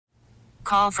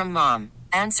Call from mom.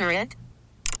 Answer it.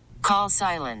 Call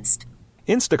silenced.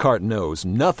 Instacart knows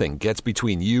nothing gets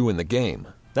between you and the game.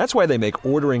 That's why they make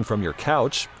ordering from your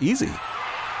couch easy.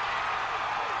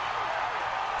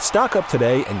 Stock up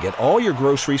today and get all your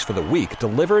groceries for the week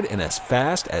delivered in as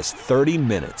fast as 30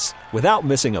 minutes without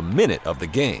missing a minute of the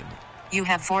game. You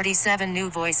have 47 new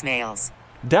voicemails.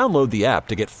 Download the app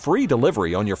to get free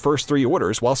delivery on your first 3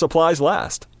 orders while supplies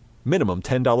last. Minimum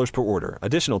 $10 per order.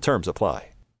 Additional terms apply.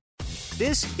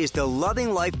 This is the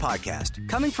Loving Life Podcast,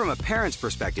 coming from a parent's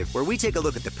perspective, where we take a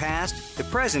look at the past, the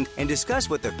present, and discuss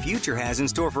what the future has in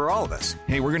store for all of us.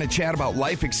 Hey, we're going to chat about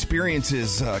life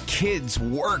experiences, kids,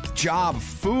 work, job,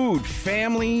 food,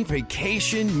 family,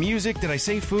 vacation, music. Did I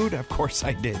say food? Of course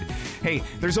I did. Hey,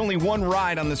 there's only one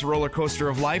ride on this roller coaster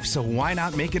of life, so why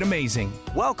not make it amazing?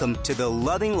 Welcome to the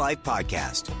Loving Life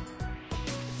Podcast.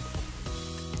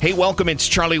 Hey, welcome. It's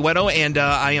Charlie Weddle, and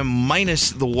I am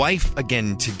minus the wife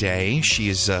again today. She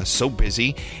is so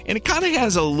busy, and it kind of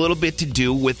has a little bit to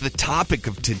do with the topic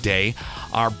of today.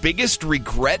 Our biggest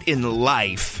regret in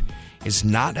life is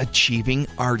not achieving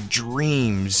our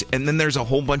dreams. And then there's a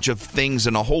whole bunch of things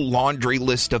and a whole laundry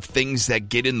list of things that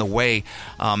get in the way.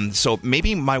 So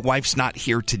maybe my wife's not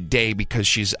here today because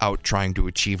she's out trying to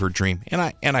achieve her dream. And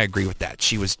I agree with that.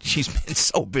 She's been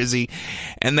so busy,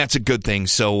 and that's a good thing.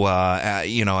 So,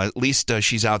 at least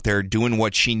she's out there doing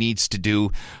what she needs to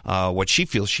do, what she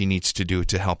feels she needs to do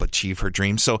to help achieve her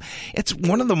dream. So it's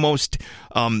one of the most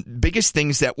biggest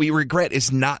things that we regret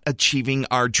is not achieving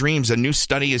our dreams. A new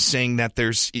study is saying that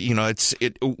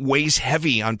it weighs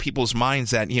heavy on people's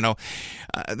minds that,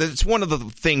 it's one of the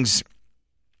things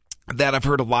that I've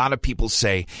heard a lot of people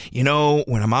say,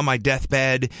 when I'm on my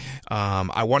deathbed,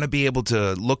 I want to be able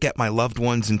to look at my loved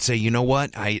ones and say, you know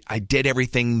what, I did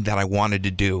everything that I wanted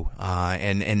to do,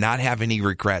 and not have any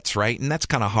regrets, right? And that's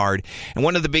kind of hard. And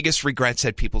one of the biggest regrets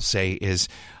that people say is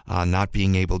not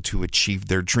being able to achieve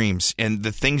their dreams. And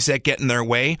the things that get in their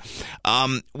way,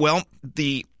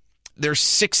 there's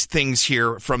 6 things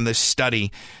here from this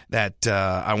study that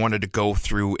I wanted to go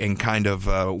through and kind of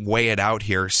weigh it out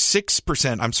here.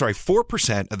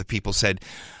 4% of the people said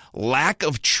lack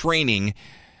of training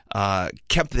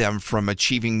kept them from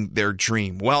achieving their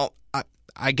dream. Well,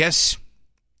 I guess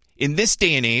in this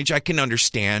day and age, I can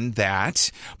understand that.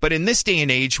 But in this day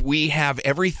and age, we have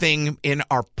everything in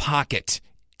our pocket.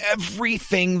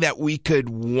 Everything that we could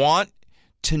want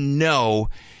to know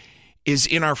is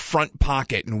in our front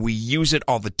pocket, and we use it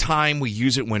all the time. We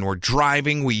use it when we're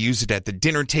driving. We use it at the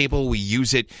dinner table. We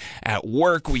use it at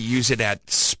work. We use it at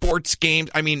sports games.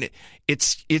 I mean,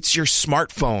 it's your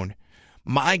smartphone.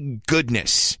 My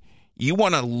goodness. You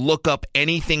want to look up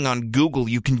anything on Google,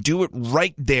 you can do it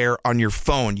right there on your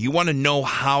phone. You want to know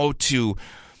how to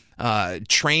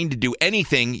train to do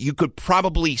anything, you could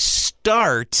probably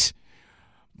start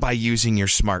by using your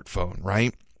smartphone,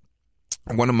 right?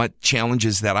 One of my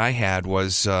challenges that I had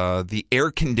was the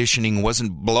air conditioning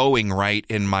wasn't blowing right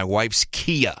in my wife's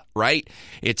Kia, right?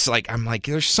 I'm like,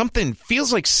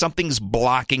 feels like something's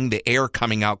blocking the air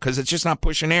coming out because it's just not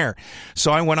pushing air.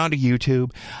 So I went onto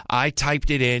YouTube. I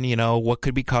typed it in, what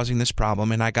could be causing this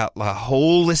problem, and I got a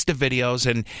whole list of videos.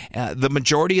 And the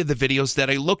majority of the videos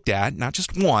that I looked at, not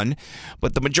just one,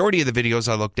 but the majority of the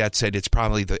videos I looked at said it's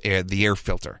probably the air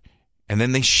filter. And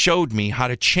then they showed me how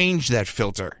to change that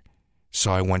filter. So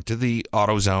I went to the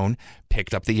AutoZone,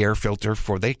 picked up the air filter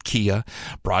for the Kia,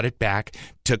 brought it back,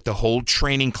 took the whole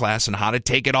training class on how to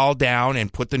take it all down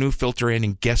and put the new filter in,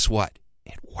 and guess what?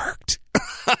 It worked.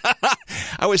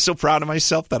 I was so proud of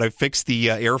myself that I fixed the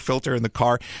air filter in the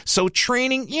car. So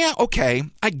training, yeah, okay,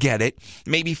 I get it.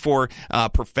 Maybe for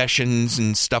professions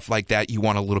and stuff like that, you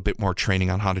want a little bit more training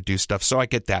on how to do stuff. So I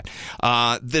get that.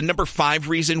 The number 5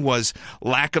 reason was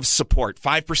lack of support.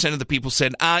 5% of the people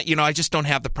said, I just don't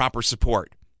have the proper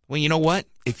support. Well, you know what?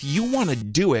 If you want to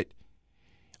do it,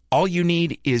 all you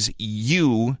need is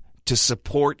you to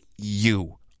support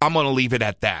you. I'm going to leave it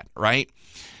at that, right?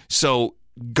 So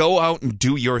go out and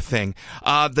do your thing.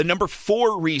 The number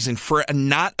 4 reason for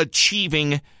not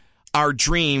achieving our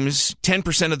dreams,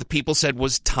 10% of the people said,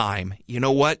 was time. You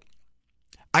know what?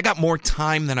 I got more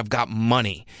time than I've got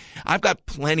money. I've got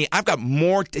plenty. I've got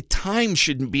more. Time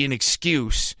shouldn't be an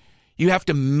excuse. You have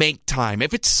to make time.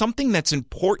 If it's something that's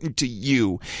important to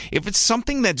you, if it's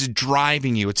something that's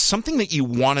driving you, it's something that you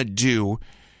want to do,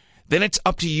 then it's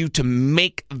up to you to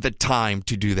make the time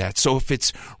to do that. So if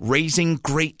it's raising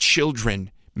great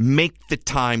children, Make the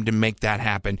time to make that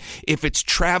happen. If it's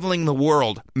traveling the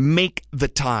world, make the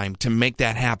time to make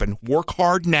that happen. Work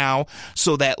hard now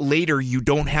so that later you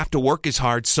don't have to work as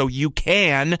hard so you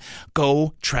can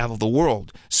go travel the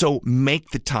world. So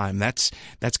make the time. That's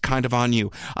kind of on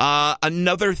you.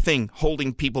 Another thing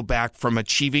holding people back from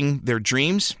achieving their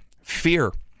dreams,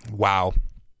 fear. Wow.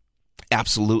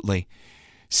 Absolutely.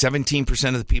 17%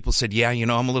 of the people said, yeah, I'm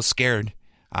a little scared.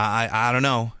 I don't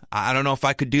know. I don't know if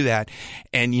I could do that.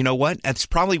 And you know what? That's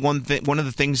probably one of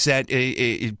the things that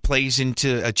it plays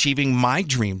into achieving my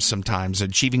dreams sometimes,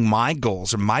 achieving my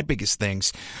goals or my biggest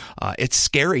things. It's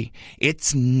scary.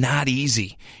 It's not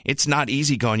easy. It's not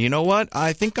easy going, you know what?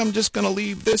 I think I'm just going to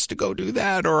leave this to go do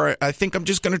that, or I think I'm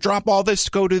just going to drop all this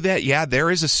to go do that. Yeah,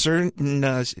 there is a certain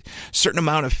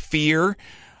amount of fear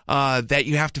that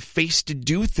you have to face to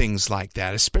do things like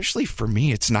that. Especially for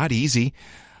me, it's not easy.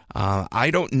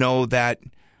 I don't know that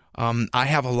I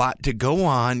have a lot to go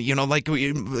on, like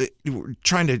we're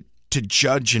trying to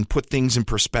judge and put things in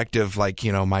perspective. Like,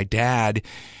 my dad,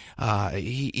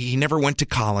 he never went to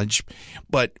college,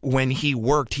 but when he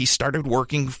worked, he started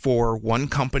working for one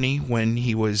company when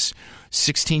he was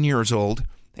 16 years old,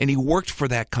 and he worked for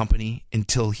that company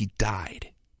until he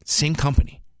died. Same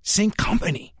company.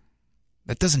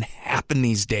 That doesn't happen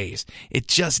these days. It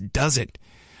just doesn't.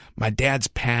 My dad's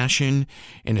passion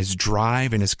and his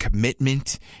drive and his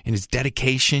commitment and his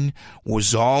dedication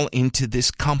was all into this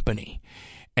company.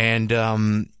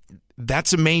 And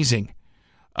that's amazing.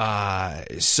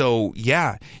 So,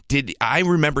 yeah, I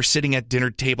remember sitting at dinner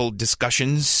table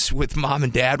discussions with mom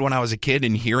and dad when I was a kid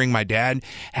and hearing my dad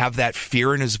have that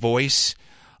fear in his voice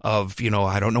of,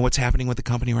 I don't know what's happening with the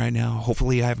company right now.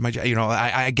 Hopefully I have my,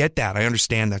 I get that. I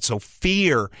understand that. So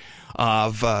fear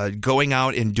of going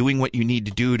out and doing what you need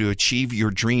to do to achieve your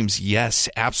dreams. Yes,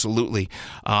 absolutely.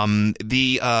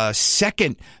 The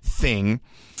second thing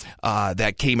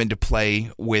that came into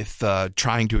play with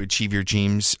trying to achieve your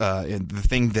dreams, the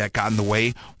thing that got in the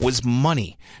way was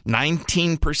money.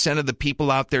 19% of the people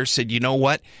out there said, you know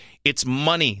what? It's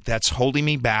money that's holding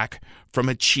me back from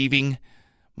achieving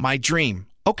my dream.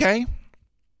 Okay.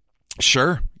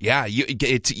 Sure. Yeah.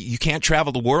 You can't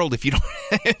travel the world if you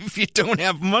don't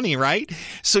have money, right?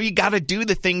 So you got to do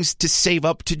the things to save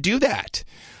up to do that.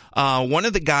 One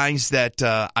of the guys that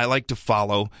I like to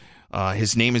follow,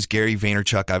 his name is Gary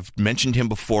Vaynerchuk. I've mentioned him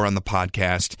before on the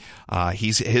podcast. I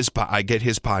get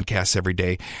his podcasts every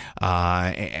day,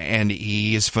 and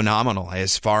he is phenomenal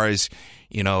as far as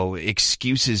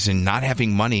excuses and not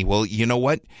having money. Well, you know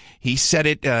what? He said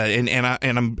it, and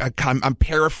I'm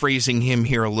paraphrasing him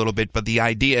here a little bit, but the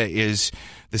idea is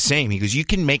the same. He goes, you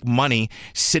can make money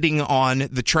sitting on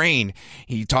the train.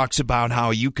 He talks about how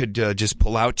you could just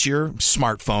pull out your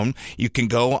smartphone. You can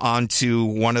go onto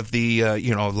one of the,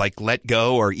 like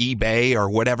Letgo or eBay or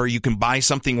whatever. You can buy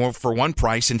something for one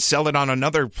price and sell it on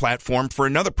another platform for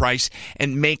another price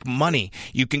and make money.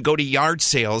 You can go to yard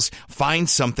sales, find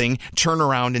something, turn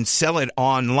around and sell it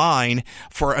online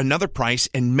for another price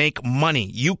and make money.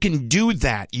 You can do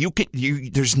that.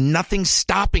 There's nothing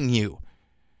stopping you.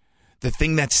 The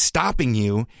thing that's stopping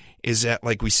you is that,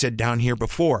 like we said down here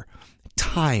before,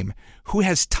 time. Who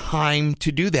has time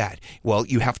to do that? Well,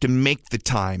 you have to make the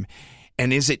time.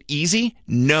 And is it easy?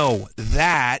 No,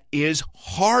 that is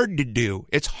hard to do.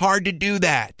 It's hard to do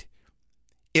that.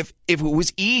 If it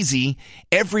was easy,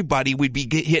 everybody would be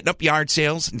hitting up yard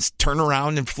sales and turn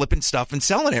around and flipping stuff and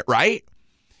selling it, right?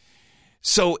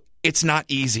 So it's not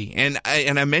easy. And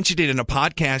I mentioned it in a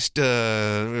podcast,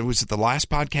 was it the last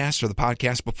podcast or the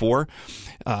podcast before,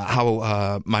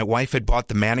 how my wife had bought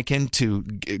the mannequin to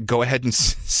go ahead and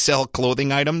sell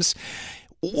clothing items.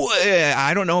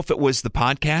 I don't know if it was the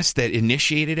podcast that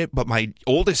initiated it, but my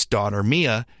oldest daughter,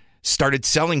 Mia, started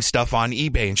selling stuff on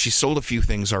eBay, and she sold a few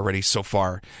things already so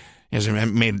far. She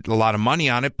hasn't made a lot of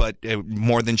money on it, but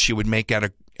more than she would make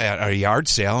at a yard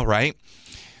sale, right?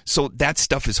 So that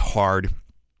stuff is hard.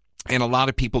 And a lot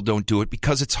of people don't do it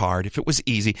because it's hard. If it was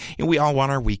easy, and we all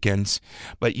want our weekends,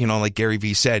 but like Gary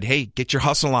Vee said, hey, get your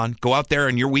hustle on. Go out there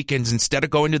on your weekends instead of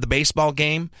going to the baseball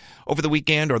game over the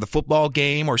weekend or the football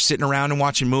game or sitting around and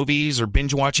watching movies or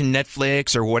binge watching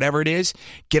Netflix or whatever it is.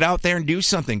 Get out there and do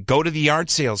something. Go to the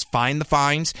yard sales, find the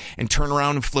finds, and turn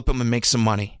around and flip them and make some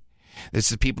money. It's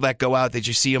the people that go out that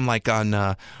you see them like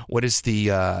on, what is the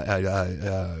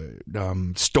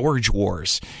Storage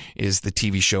Wars is the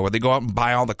TV show where they go out and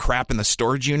buy all the crap in the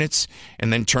storage units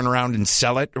and then turn around and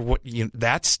sell it. Or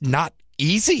that's not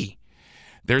easy.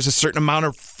 There's a certain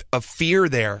amount of fear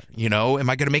there. Am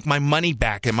I going to make my money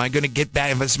back? Am I going to get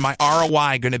back? Is my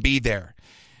ROI going to be there?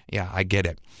 Yeah, I get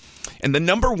it. And the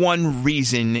number one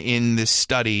reason in this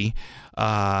study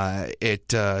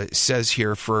It says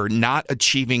here, for not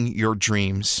achieving your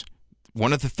dreams,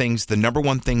 one of the things, the number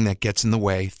one thing that gets in the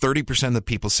way, 30% of the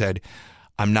people said,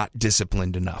 I'm not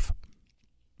disciplined enough.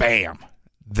 Bam.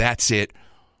 That's it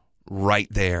right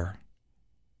there.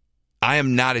 I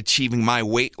am not achieving my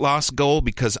weight loss goal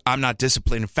because I'm not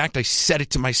disciplined. In fact, I said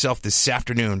it to myself this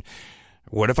afternoon.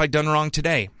 What have I done wrong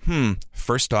today?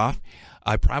 First off,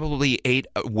 I probably ate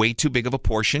way too big of a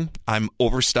portion. I'm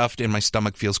overstuffed and my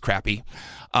stomach feels crappy.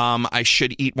 I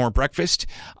should eat more breakfast.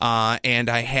 And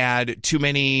I had too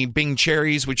many Bing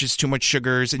cherries, which is too much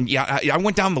sugars. And yeah, I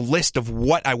went down the list of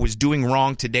what I was doing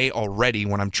wrong today already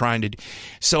when I'm trying to.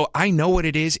 So I know what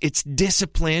it is. It's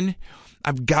discipline.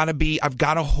 I've got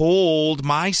to hold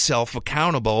myself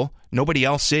accountable. Nobody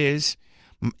else is.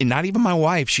 Not even my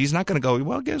wife. She's not going to go,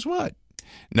 well, guess what?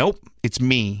 Nope. It's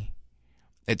me.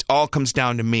 It all comes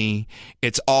down to me.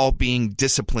 It's all being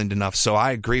disciplined enough. So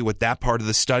I agree with that part of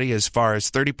the study as far as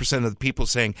 30% of the people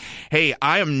saying, hey,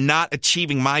 I am not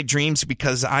achieving my dreams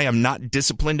because I am not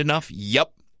disciplined enough.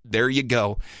 Yep, there you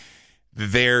go.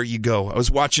 There you go. I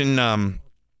was watching, I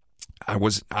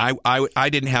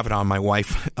didn't have it on. My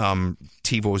wife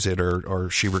TiVos it or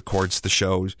she records the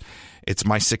shows. It's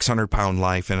My 600-Pound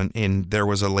Life. And there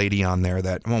was a lady on there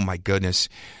that, oh my goodness.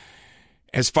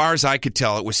 As far as I could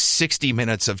tell, it was 60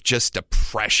 minutes of just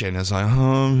depression. It's like,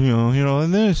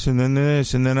 and this, and then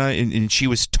this, and then and she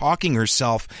was talking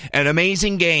herself an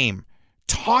amazing game.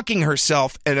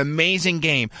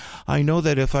 I know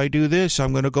that if I do this,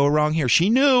 I'm going to go wrong here. She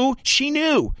knew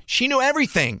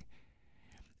everything.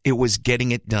 It was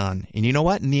getting it done. And you know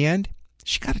what? In the end,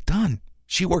 she got it done.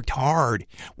 She worked hard,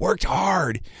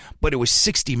 but it was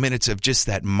 60 minutes of just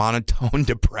that monotone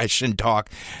depression talk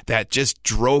that just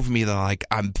drove me to, like,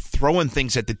 I'm throwing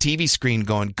things at the TV screen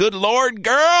going, good Lord,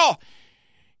 girl,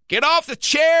 get off the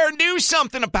chair and do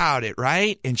something about it,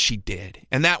 right? And she did.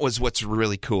 And that was what's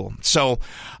really cool. So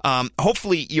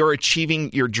hopefully you're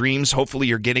achieving your dreams. Hopefully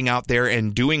you're getting out there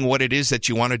and doing what it is that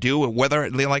you want to do. Whether,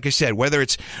 like I said, whether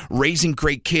it's raising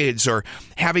great kids or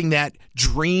having that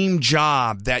dream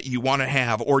job that you want to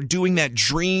have or doing that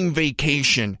dream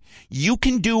vacation, you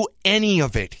can do any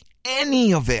of it.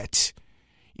 Any of it.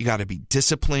 You got to be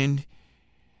disciplined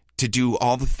to do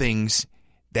all the things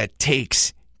that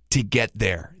takes to get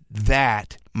there.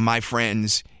 That, my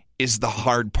friends, is the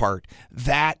hard part.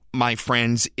 That, my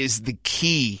friends, is the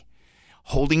key.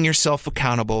 Holding yourself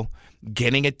accountable,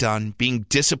 getting it done, being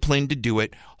disciplined to do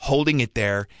it, holding it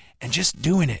there, and just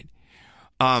doing it.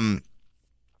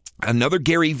 Another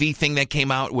Gary Vee thing that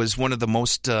came out was one of the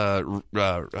most retweeted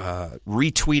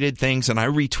things, and I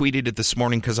retweeted it this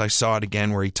morning because I saw it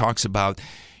again, where he talks about,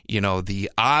 the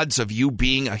odds of you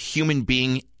being a human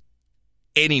being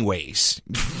anyways,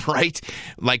 right?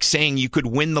 Like saying you could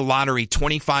win the lottery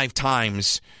 25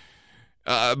 times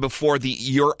before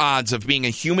your odds of being a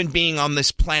human being on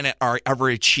this planet are ever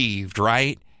achieved,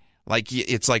 right? Like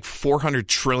it's like 400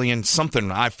 trillion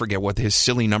something. I forget what his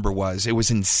silly number was. It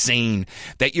was insane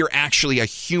that you're actually a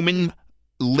human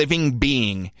living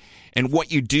being, and what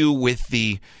you do with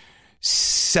the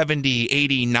 70,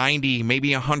 80, 90,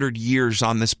 maybe 100 years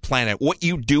on this planet, what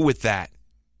you do with that.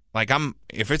 Like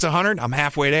if it's 100, I'm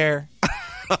halfway there.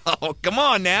 Oh, come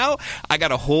on now. I got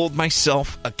to hold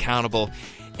myself accountable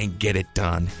and get it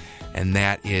done. And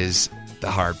that is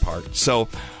the hard part. So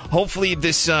hopefully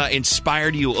this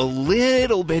inspired you a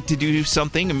little bit to do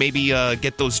something and maybe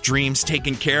get those dreams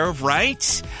taken care of,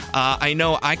 right? I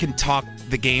know I can talk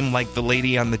the game like the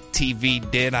lady on the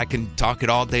TV did. I can talk it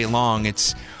all day long.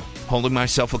 It's holding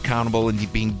myself accountable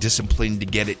and being disciplined to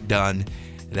get it done.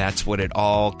 That's what it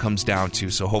all comes down to.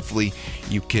 So hopefully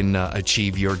you can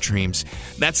achieve your dreams.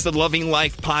 That's the Loving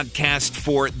Life podcast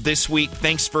for this week.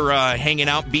 Thanks for hanging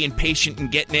out, being patient and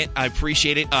getting it. I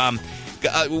appreciate it.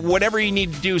 Whatever you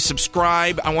need to do,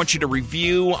 subscribe. I want you to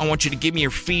review. I want you to give me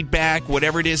your feedback.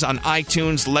 Whatever it is on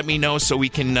iTunes, let me know so we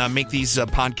can make these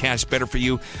podcasts better for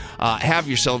you. Have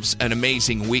yourselves an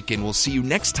amazing week, and we'll see you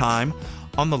next time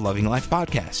on the Loving Life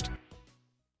podcast.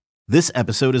 This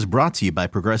episode is brought to you by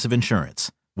Progressive Insurance.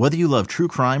 Whether you love true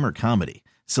crime or comedy,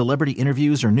 celebrity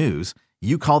interviews or news,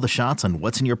 you call the shots on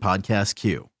what's in your podcast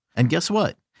queue. And guess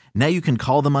what? Now you can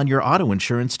call them on your auto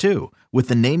insurance too with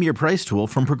the Name Your Price tool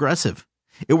from Progressive.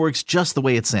 It works just the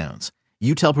way it sounds.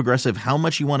 You tell Progressive how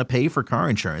much you want to pay for car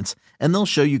insurance, and they'll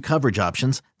show you coverage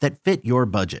options that fit your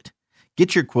budget.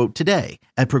 Get your quote today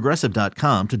at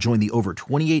Progressive.com to join the over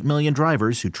 28 million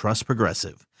drivers who trust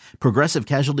Progressive. Progressive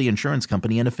Casualty Insurance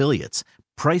Company and Affiliates.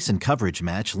 Price and coverage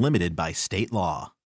match limited by state law.